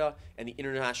Canada and the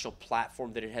international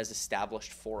platform that it has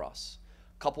established for us.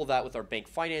 Couple that with our bank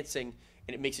financing,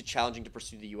 and it makes it challenging to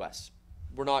pursue the US.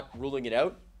 We're not ruling it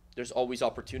out. There's always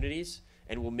opportunities,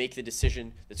 and we'll make the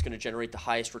decision that's going to generate the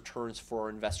highest returns for our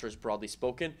investors, broadly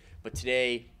spoken. But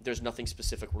today, there's nothing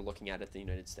specific we're looking at the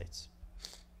United States.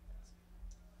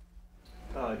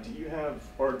 Do you have,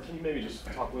 or can you maybe just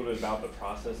talk a little bit about the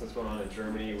process that's going on in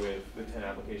Germany with the 10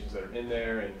 applications that are in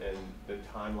there and the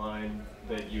timeline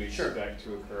that you expect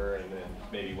to occur, and then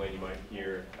maybe when you might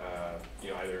hear,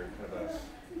 either kind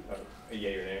of a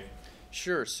yay or nay?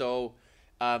 Sure. So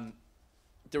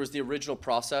there was the original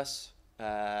process,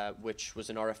 which was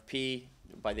an RFP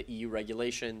by the EU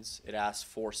regulations. It asked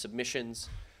for submissions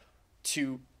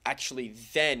to actually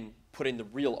then put in the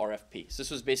real RFP. So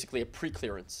this was basically a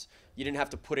pre-clearance. You didn't have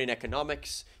to put in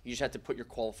economics, you just had to put your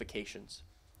qualifications.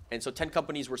 And so 10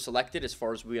 companies were selected as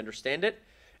far as we understand it,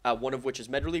 one of which is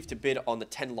MedReleaf, to bid on the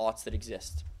 10 lots that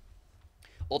exist.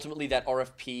 Ultimately, that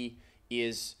RFP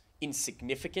is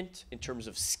insignificant in terms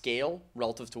of scale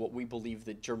relative to what we believe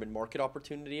the German market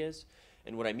opportunity is.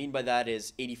 And what I mean by that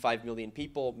is 85 million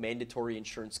people, mandatory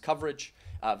insurance coverage,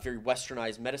 very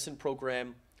westernized medicine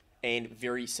program, and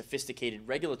very sophisticated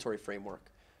regulatory framework.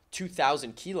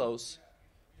 2,000 kilos,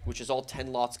 which is all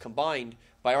 10 lots combined,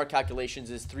 by our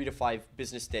calculations is 3 to 5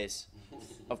 business days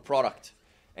of product.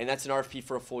 And that's an RFP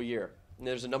for a full year. And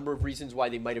there's a number of reasons why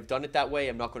they might have done it that way.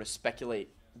 I'm not going to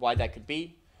speculate why that could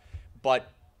be,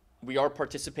 but we are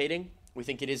participating. We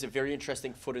think it is a very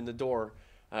interesting foot in the door.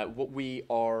 What we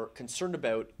are concerned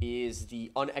about is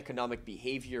the uneconomic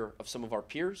behavior of some of our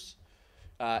peers.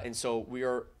 And so we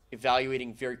are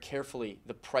evaluating very carefully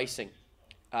the pricing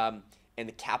and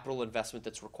the capital investment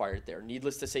that's required there.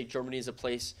 Needless to say, Germany is a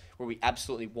place where we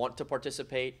absolutely want to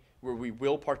participate, where we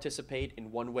will participate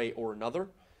in one way or another.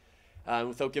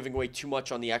 Without giving away too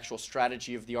much on the actual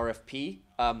strategy of the RFP,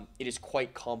 it is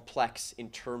quite complex in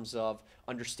terms of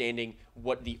understanding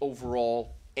what the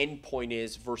overall endpoint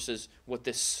is versus what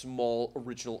this small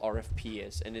original RFP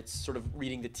is. And it's sort of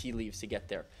reading the tea leaves to get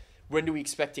there. When do we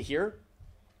expect to hear?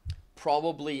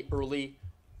 Probably early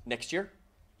next year,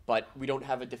 but we don't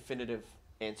have a definitive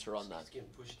answer on that. It's getting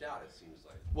pushed out, it seems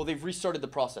like. Well, they've restarted the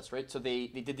process, right? So they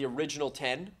did the original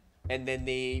 10, and then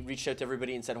they reached out to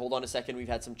everybody and said, hold on a second, we've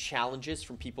had some challenges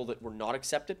from people that were not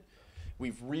accepted.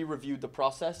 We've re-reviewed the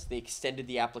process. They extended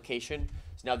the application.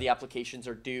 So now the applications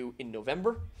are due in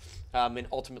November. And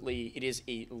ultimately, it is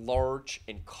a large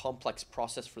and complex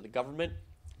process for the government.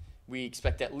 We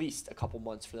expect at least a couple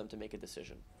months for them to make a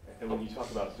decision. And when you talk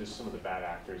about just some of the bad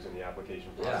actors in the application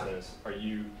process, are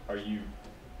you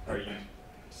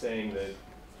saying that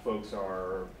folks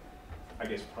are, I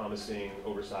guess, promising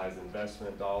oversized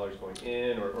investment dollars going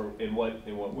in, or in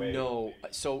what way? No.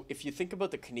 So if you think about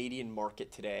the Canadian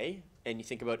market today, and you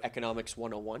think about Economics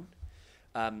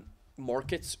 101,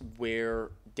 markets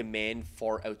where demand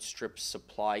far outstrips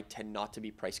supply tend not to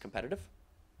be price competitive.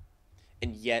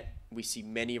 And yet we see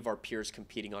many of our peers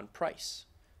competing on price.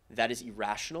 That is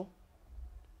irrational.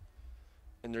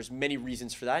 And there's many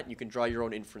reasons for that. And you can draw your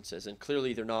own inferences. And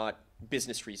clearly they're not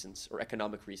business reasons or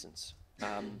economic reasons.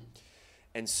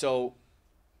 And so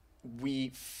we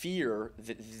fear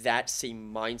that that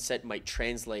same mindset might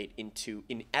translate into,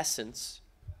 in essence,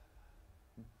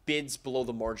 bids below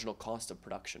the marginal cost of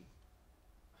production.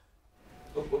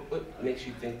 What makes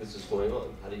you think this is going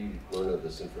on? How do you learn of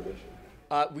this information?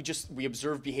 We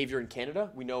observe behavior in Canada.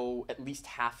 We know at least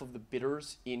half of the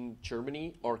bidders in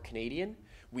Germany are Canadian.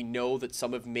 We know that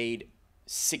some have made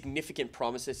significant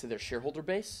promises to their shareholder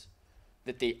base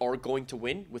that they are going to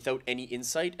win without any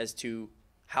insight as to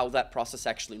how that process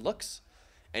actually looks.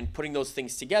 And putting those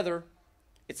things together,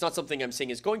 it's not something I'm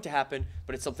saying is going to happen,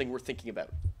 but it's something we're thinking about.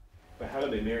 But how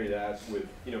do they marry that with,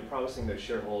 promising their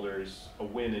shareholders a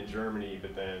win in Germany,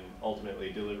 but then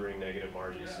ultimately delivering negative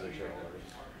margins to their shareholders?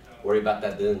 Worry about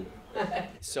that then.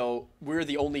 So we're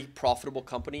the only profitable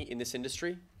company in this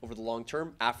industry over the long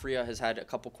term. Afria has had a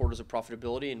couple quarters of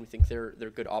profitability, and we think they're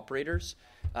good operators.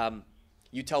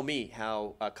 You tell me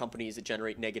how companies that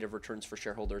generate negative returns for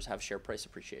shareholders have share price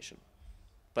appreciation,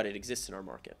 but it exists in our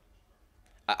market.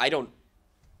 I don't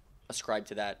ascribe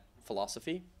to that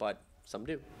philosophy, but some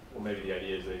do. Well, maybe the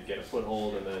idea is they get a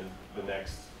foothold, and then the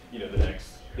next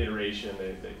iteration,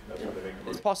 that's what they make.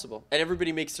 It's possible, and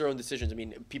everybody makes their own decisions. I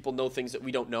mean, people know things that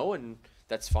we don't know, and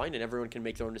that's fine, and everyone can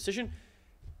make their own decision.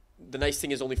 The nice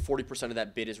thing is only 40% of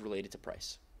that bid is related to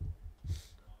price.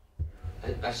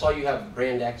 I saw you have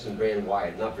brand X and brand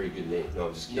Y. Not very good names. No,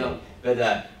 I'm just kidding. No.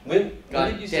 But when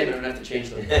God did you damn say? it, I'm gonna have to change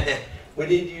them. When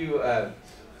did you?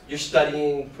 You're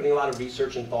studying, putting a lot of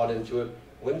research and thought into it.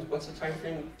 What's the time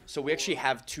frame? So we actually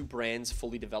have 2 brands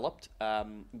fully developed.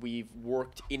 We've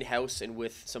worked in-house and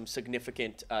with some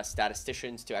significant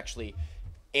statisticians to actually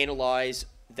analyze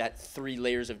that 3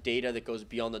 layers of data that goes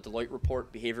beyond the Deloitte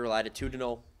report: behavioral,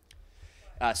 attitudinal,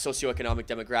 socioeconomic,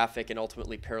 demographic, and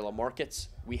ultimately parallel markets.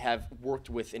 We have worked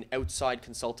with an outside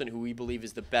consultant who we believe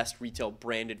is the best retail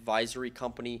brand advisory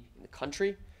company in the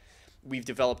country. We've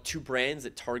developed 2 brands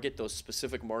that target those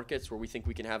specific markets where we think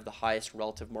we can have the highest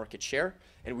relative market share,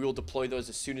 and we will deploy those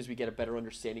as soon as we get a better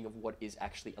understanding of what is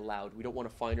actually allowed. We don't want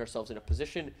to find ourselves in a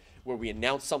position where we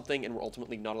announce something and we're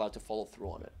ultimately not allowed to follow through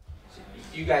on it. So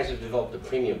you guys have developed a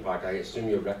premium product. I assume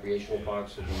your recreational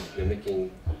products will be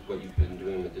mimicking what you've been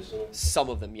doing medicinal? Some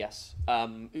of them, yes.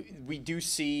 We do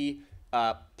see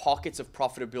pockets of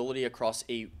profitability across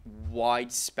a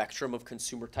wide spectrum of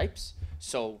consumer types.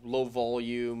 So low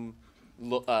volume,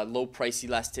 low price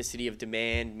elasticity of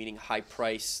demand, meaning high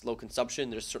price, low consumption.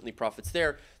 There's certainly profits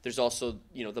there. There's also,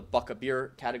 the buck of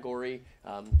beer category,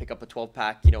 pick up a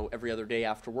 12-pack, every other day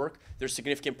after work. There's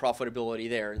significant profitability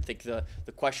there. And I think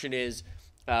the question is,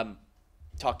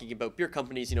 talking about beer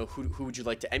companies, who would you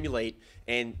like to emulate?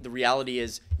 And the reality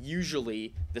is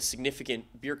usually the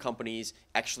significant beer companies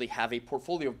actually have a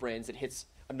portfolio of brands that hits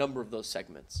a number of those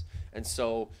segments. And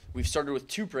so we've started with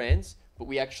 2 brands, but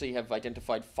we actually have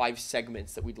identified 5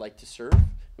 segments that we'd like to serve.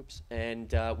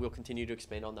 And we'll continue to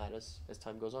expand on that as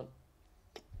time goes on.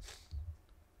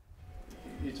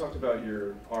 You talked about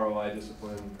your ROI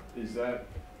discipline.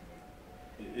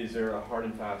 Is there a hard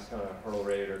and fast kind of hurdle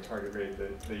rate or target rate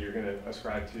that you're going to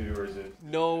ascribe to, or is it?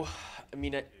 No, I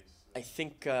mean, I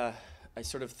think I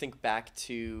sort of think back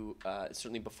to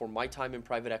certainly before my time in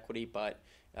private equity, but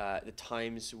the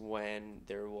times when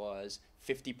there was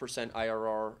 50%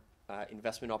 IRR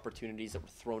investment opportunities that were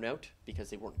thrown out because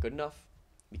they weren't good enough.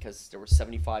 because there were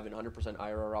 75 and 100%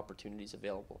 IRR opportunities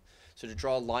available. So to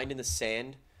draw a line in the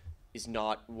sand is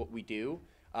not what we do.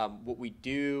 What we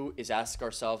do is ask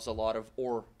ourselves a lot of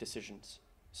or decisions.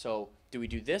 So do we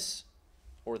do this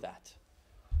or that?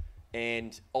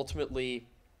 And ultimately,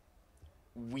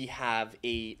 we have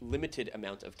a limited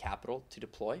amount of capital to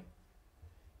deploy,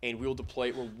 and we will deploy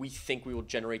it where we think we will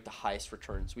generate the highest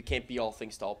returns. We can't be all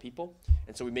things to all people,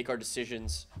 and so we make our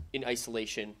decisions in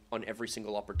isolation on every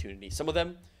single opportunity. Some of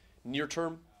them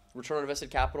near-term return on invested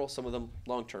capital, some of them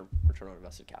long-term return on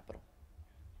invested capital.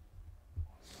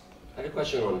 I had a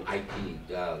question on IP.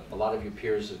 A lot of your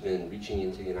peers have been reaching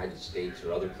into the United States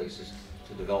or other places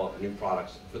to develop new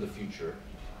products for the future,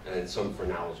 and some for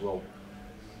now as well.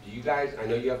 Do you guys, I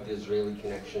know you have the Israeli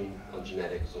connection on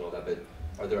genetics and all that, but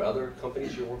are there other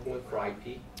companies you're working with for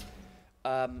IP?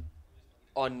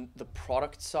 On the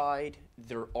product side,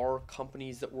 there are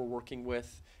companies that we're working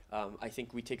with. I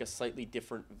think we take a slightly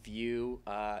different view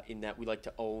in that we like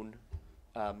to own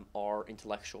our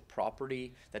intellectual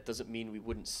property. That doesn't mean we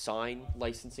wouldn't sign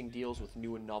licensing deals with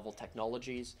new and novel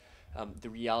technologies. The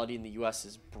reality in the US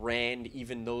is brand,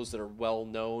 even those that are well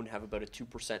known, have about a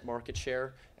 2% market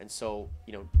share. And so,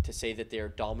 you know, to say that they are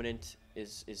dominant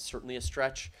is certainly a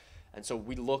stretch. And so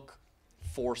we look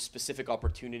for specific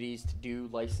opportunities to do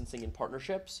licensing and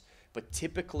partnerships, but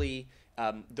typically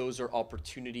those are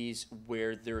opportunities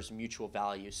where there's mutual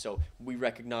value. So we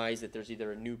recognize that there's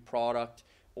either a new product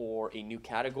or a new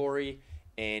category,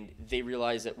 and they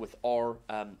realize that with our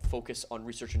focus on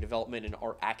research and development and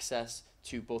our access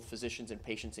to both physicians and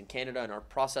patients in Canada and our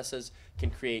processes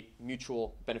can create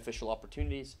mutual beneficial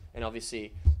opportunities, and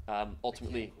obviousréally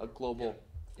ultimately a global,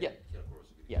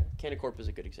 Cannacorp is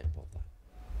a good example of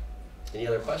that. Any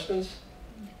other questions?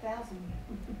 1,000.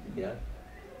 Yeah.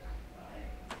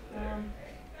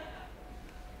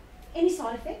 Any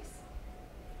side effects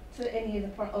to any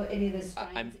of the or any of the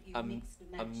strains that you've mixed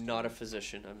and matched? I'm not a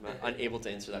physician. I'm unable to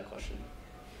answer that question.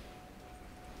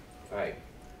 All right.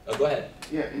 Oh, go ahead.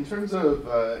 Yeah, in terms of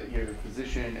your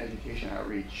physician education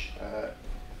outreach,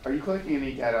 are you collecting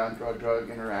any data on drug-drug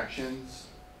interactions?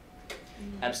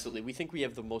 Absolutely. We think we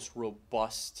have the most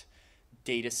robust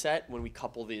data set when we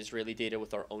couple the Israeli data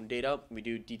with our own data. We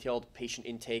do detailed patient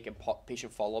intake and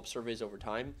patient follow-up surveys over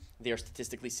time. They are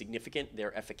statistically significant.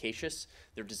 They're efficacious.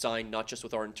 They're designed not just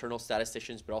with our internal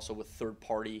statisticians, but also with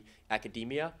third-party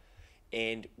academia.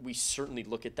 And we certainly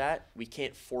look at that. We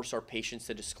can't force our patients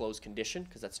to disclose condition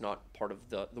because that's not part of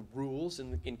the rules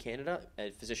in Canada.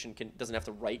 A physician doesn't have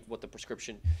to write what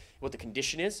the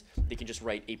condition is. They can just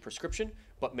write a prescription,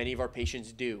 but many of our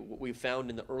patients do. What we've found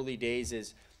in the early days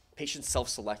is patients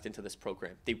self-select into this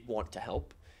program. They want to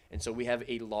help. And so we have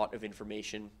a lot of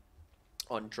information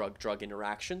on drug-drug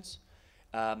interactions.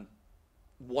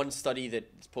 One study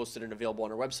that's posted and available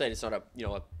on our website, it's not a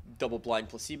double-blind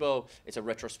placebo, it's a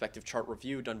retrospective chart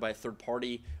review done by a third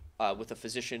party with a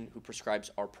physician who prescribes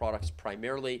our products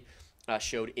primarily,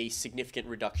 showed a significant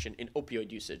reduction in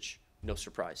opioid usage. No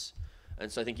surprise.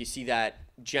 And so I think you see that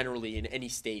generally in any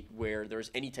state where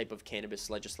there's any type of cannabis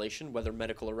legislation, whether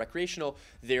medical or recreational,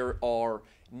 there are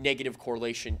negative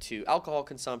correlation to alcohol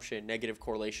consumption, negative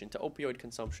correlation to opioid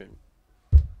consumption.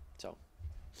 So.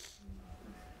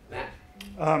 Matt.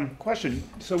 Question.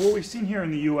 So what we've seen here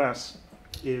in the U.S.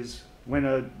 is when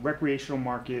a recreational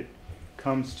market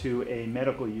comes to a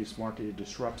medical use market, it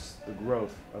disrupts the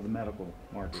growth of the medical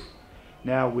market.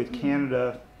 Now with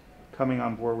Canada coming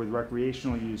on board with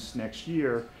recreational use next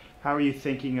year, how are you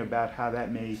thinking about how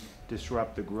that may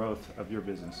disrupt the growth of your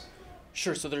business?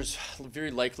 Sure. So there's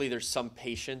very likely there's some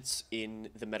patients in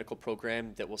the medical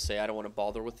program that will say, I don't want to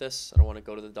bother with this. I don't want to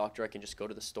go to the doctor. I can just go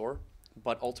to the store.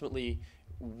 But ultimately,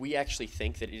 we actually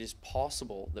think that it is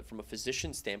possible that from a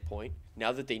physician standpoint,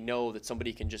 now that they know that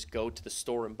somebody can just go to the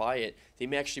store and buy it, they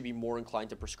may actually be more inclined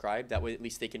to prescribe. That way, at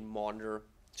least they can monitor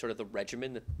sort of the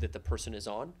regimen that the person is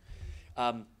on.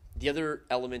 The other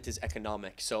element is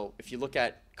economic. So if you look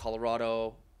at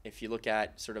Colorado, if you look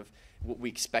at sort of what we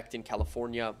expect in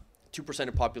California, 2%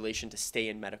 of population to stay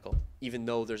in medical, even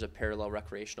though there's a parallel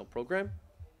recreational program.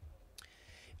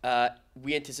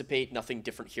 We anticipate nothing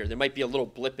different here. There might be a little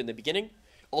blip in the beginning.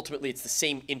 Ultimately, it's the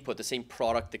same input, the same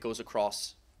product that goes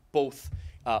across both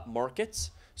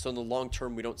markets. So in the long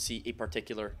term, we don't see a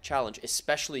particular challenge,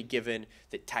 especially given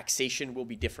that taxation will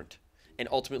be different. And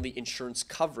ultimately, insurance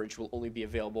coverage will only be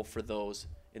available for those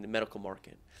in the medical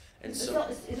market. And Is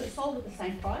it sold at the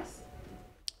same price?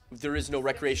 There is no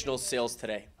recreational sales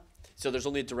today. So there's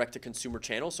only a direct-to-consumer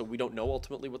channel, so we don't know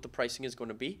ultimately what the pricing is going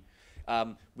to be.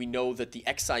 We know that the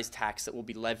excise tax that will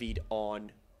be levied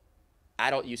on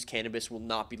adult use cannabis will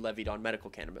not be levied on medical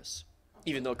cannabis,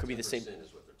 even though it could be the same. 10%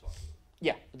 is what they're talking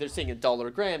Yeah, they're saying $1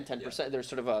 a gram, 10%. There's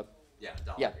sort of a Yeah,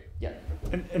 dollar. yeah, yeah.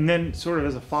 And then sort of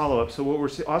as a follow-up, so what we're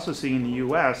also seeing in the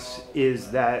U.S. is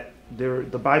that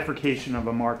the bifurcation of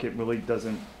a market really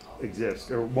doesn't exist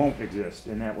or won't exist,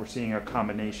 and that we're seeing a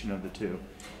combination of the two.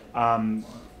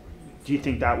 Do you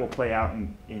think that will play out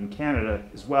in Canada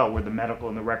as well, where the medical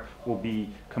and the rec will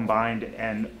be combined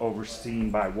and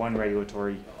overseen by one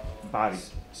regulatory body?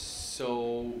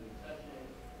 So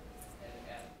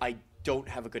I don't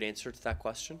have a good answer to that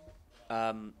question.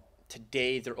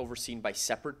 Today, they're overseen by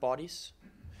separate bodies,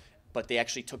 but they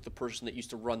actually took the person that used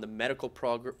to run the medical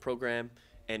program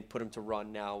and put him to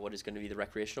run now what is going to be the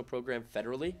recreational program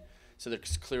federally. So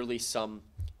there's clearly some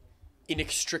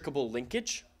inextricable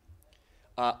linkage.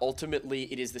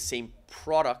 Ultimately, it is the same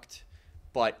product,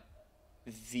 but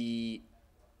the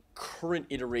current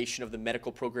iteration of the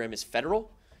medical program is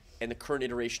federal, and the current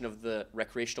iteration of the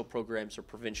recreational programs are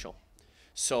provincial.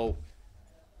 So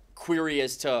query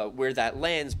as to where that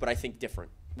lands, but I think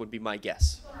different would be my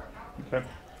guess. Okay.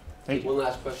 Thank you. One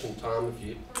last question, Tom, if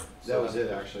you. That was it,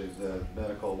 actually, the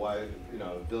medical, why,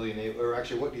 $1.8 billion, or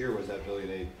actually, what year was that $1.8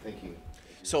 billion thinking?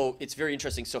 So it's very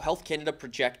interesting. So Health Canada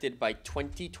projected by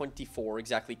 2024,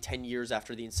 exactly 10 years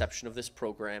after the inception of this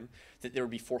program, that there would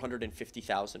be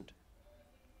 450,000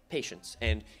 patients,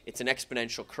 and it's an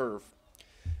exponential curve.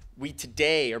 We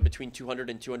today are between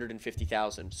 200 and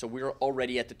 250,000, so we're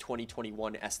already at the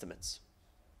 2021 estimates.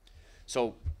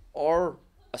 So our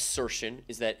assertion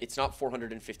is that it's not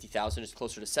 450,000, it's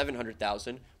closer to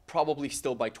 700,000, probably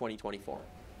still by 2024.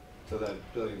 So that $1.1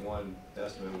 billion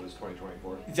estimate was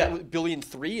 2024? That was $1.3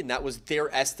 billion, and that was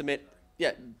their estimate.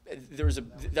 Yeah,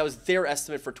 that was their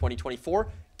estimate for 2024.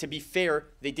 To be fair,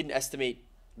 they didn't estimate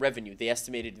revenue. They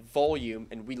estimated volume,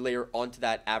 and we layer onto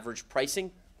that average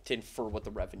pricing to infer what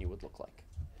the revenue would look like.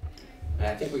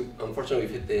 I think unfortunately,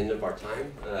 we've hit the end of our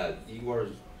time. Igor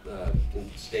can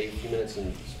stay a few minutes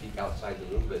and speak outside the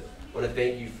room, but I want to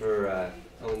thank you for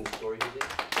telling the story you did.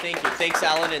 Thank you. Thanks,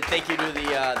 Alan, and thank you to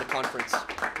the conference.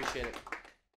 Appreciate it.